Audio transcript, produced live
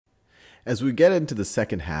As we get into the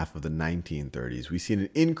second half of the 1930s, we see an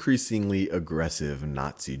increasingly aggressive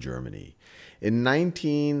Nazi Germany. In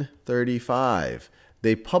 1935,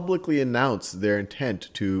 they publicly announced their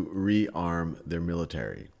intent to rearm their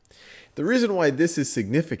military. The reason why this is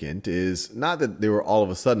significant is not that they were all of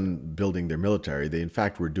a sudden building their military. They, in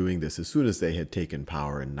fact, were doing this as soon as they had taken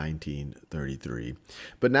power in 1933.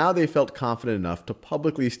 But now they felt confident enough to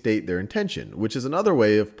publicly state their intention, which is another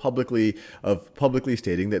way of publicly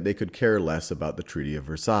stating that they could care less about the Treaty of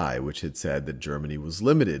Versailles, which had said that Germany was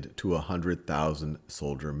limited to a 100,000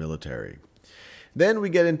 soldier military. Then we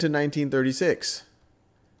get into 1936.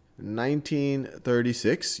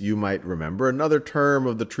 1936, you might remember, another term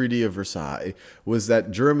of the Treaty of Versailles was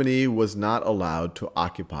that Germany was not allowed to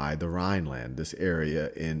occupy the Rhineland, this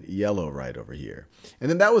area in yellow right over here.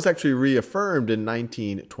 And then that was actually reaffirmed in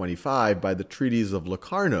 1925 by the treaties of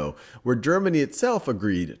Locarno, where Germany itself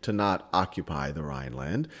agreed to not occupy the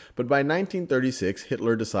Rhineland. But by 1936,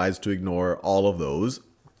 Hitler decides to ignore all of those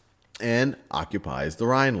and occupies the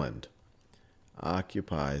Rhineland.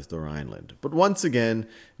 But once again,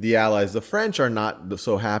 the Allies, the French, are not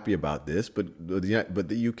so happy about this, but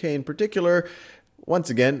the UK in particular, once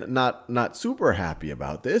again, not super happy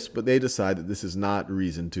about this, but they decide that this is not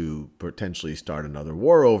reason to potentially start another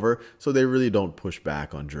war over, so they really don't push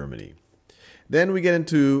back on Germany. Then we get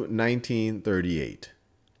into 1938.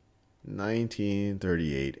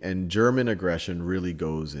 1938, and German aggression really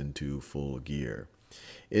goes into full gear.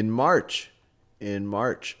 In March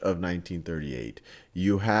of 1938,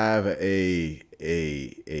 you have a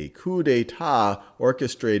coup d'etat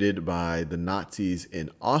orchestrated by the Nazis in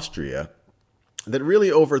Austria that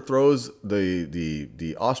really overthrows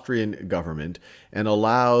the Austrian government and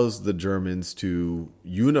allows the Germans to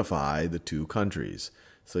unify the two countries.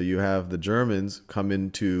 So you have the Germans come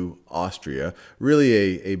into Austria,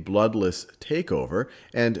 really a bloodless takeover,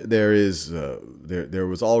 and there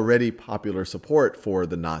was already popular support for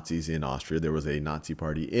the Nazis in Austria. There was a Nazi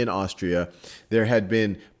party in Austria. There had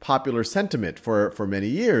been popular sentiment for many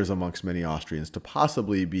years amongst many Austrians to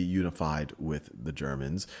possibly be unified with the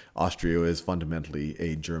Germans. Austria is fundamentally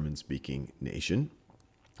a German-speaking nation.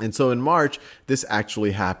 And so in March, this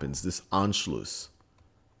actually happens, this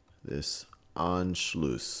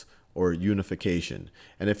Anschluss, or unification.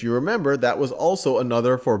 And if you remember, that was also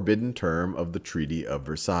another forbidden term of the Treaty of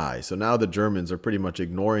Versailles. So now the Germans are pretty much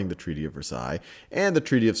ignoring the Treaty of Versailles and the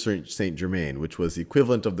Treaty of Saint-Germain, which was the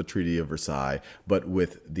equivalent of the Treaty of Versailles, but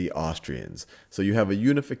with the Austrians. So you have a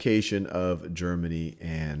unification of Germany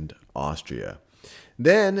and Austria.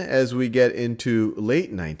 Then, as we get into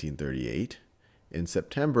late 1938, in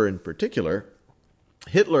September in particular,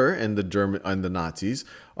 Hitler and the Nazis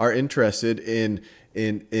are interested in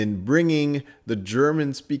bringing the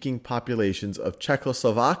German-speaking populations of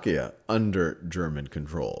Czechoslovakia under German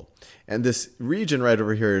control. And this region right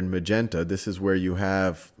over here in magenta, this is where you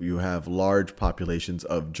have large populations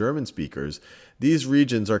of German speakers. These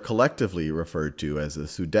regions are collectively referred to as the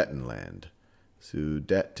Sudetenland.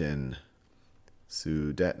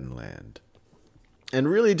 Sudetenland. And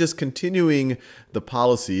really just continuing the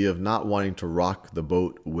policy of not wanting to rock the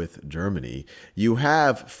boat with Germany, you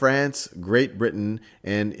have France, Great Britain,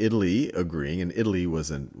 and Italy agreeing, and Italy was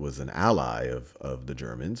an ally of the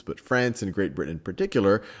Germans, but France and Great Britain in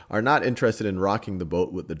particular are not interested in rocking the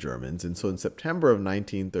boat with the Germans. And so in September of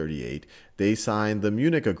 1938, they signed the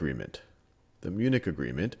Munich Agreement. The Munich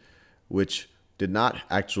Agreement, which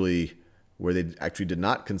where they actually did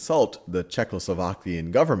not consult the Czechoslovakian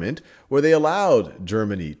government, where they allowed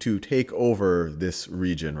Germany to take over this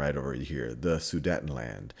region right over here, the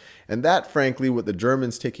Sudetenland. And that, frankly, with the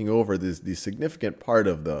Germans taking over the significant part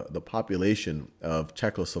of the population of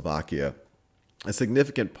Czechoslovakia, a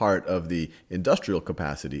significant part of the industrial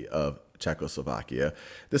capacity of Czechoslovakia,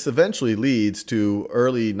 this eventually leads to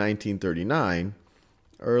early 1939,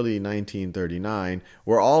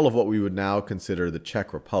 where all of what we would now consider the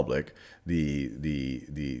Czech Republic,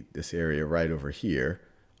 this area right over here,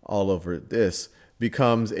 all over this,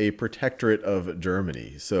 becomes a protectorate of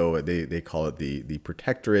Germany. So they call it the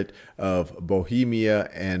Protectorate of Bohemia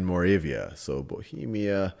and Moravia. So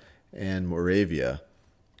Bohemia and Moravia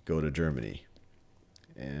go to Germany,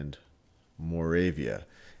 and Moravia.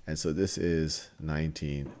 And so this is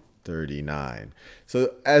 1939.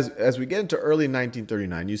 So as we get into early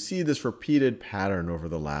 1939, you see this repeated pattern over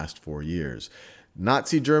the last 4 years.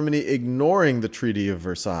 Nazi Germany ignoring the Treaty of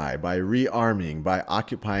Versailles by rearming, by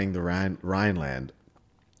occupying the Rhineland,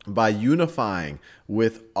 by unifying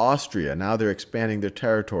with Austria. Now they're expanding their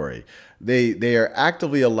territory. They are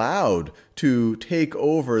actively allowed to take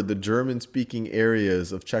over the German-speaking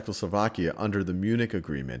areas of Czechoslovakia under the Munich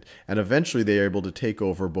Agreement, and eventually they are able to take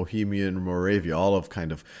over Bohemia and Moravia, all of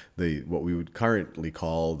kind of the what we would currently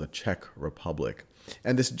call the Czech Republic.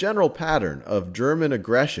 And this general pattern of German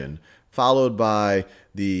aggression followed by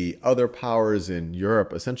the other powers in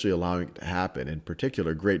Europe essentially allowing it to happen, in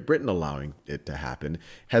particular Great Britain allowing it to happen,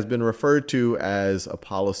 has been referred to as a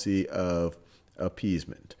policy of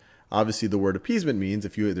appeasement. Obviously, the word appeasement means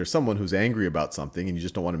if there's someone who's angry about something and you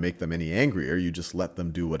just don't want to make them any angrier, you just let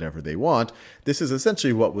them do whatever they want. This is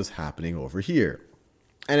essentially what was happening over here.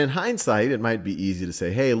 And in hindsight, it might be easy to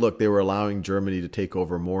say, hey, look, they were allowing Germany to take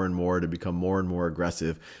over more and more, to become more and more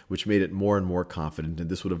aggressive, which made it more and more confident. And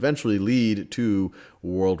this would eventually lead to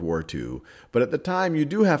World War II. But at the time, you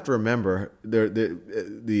do have to remember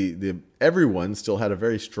everyone still had a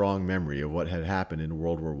very strong memory of what had happened in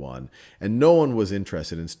World War I. And no one was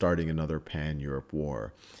interested in starting another pan-Europe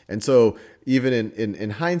war. And so even in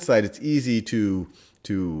hindsight, it's easy to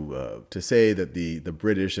say that the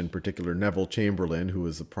British, in particular Neville Chamberlain, who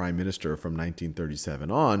was the prime minister from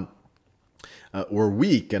 1937 on, were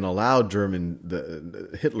weak and allowed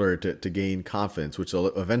Hitler to gain confidence, which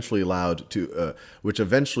eventually led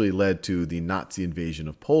to the Nazi invasion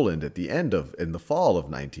of Poland in the fall of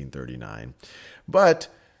 1939. But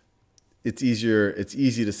it's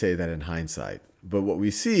easy to say that in hindsight. But what we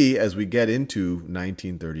see as we get into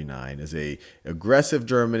 1939 is a aggressive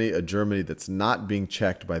Germany, a Germany that's not being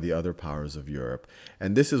checked by the other powers of Europe.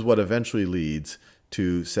 And this is what eventually leads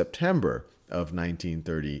to September of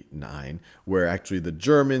 1939, where actually the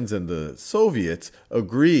Germans and the Soviets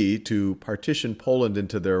agree to partition Poland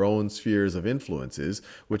into their own spheres of influences,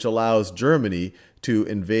 which allows Germany to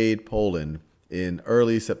invade Poland in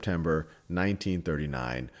early September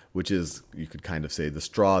 1939, which is, you could kind of say, the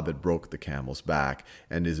straw that broke the camel's back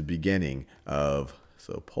and is a beginning of,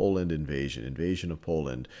 Poland invasion of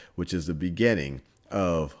Poland, which is the beginning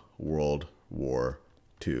of World War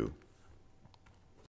II.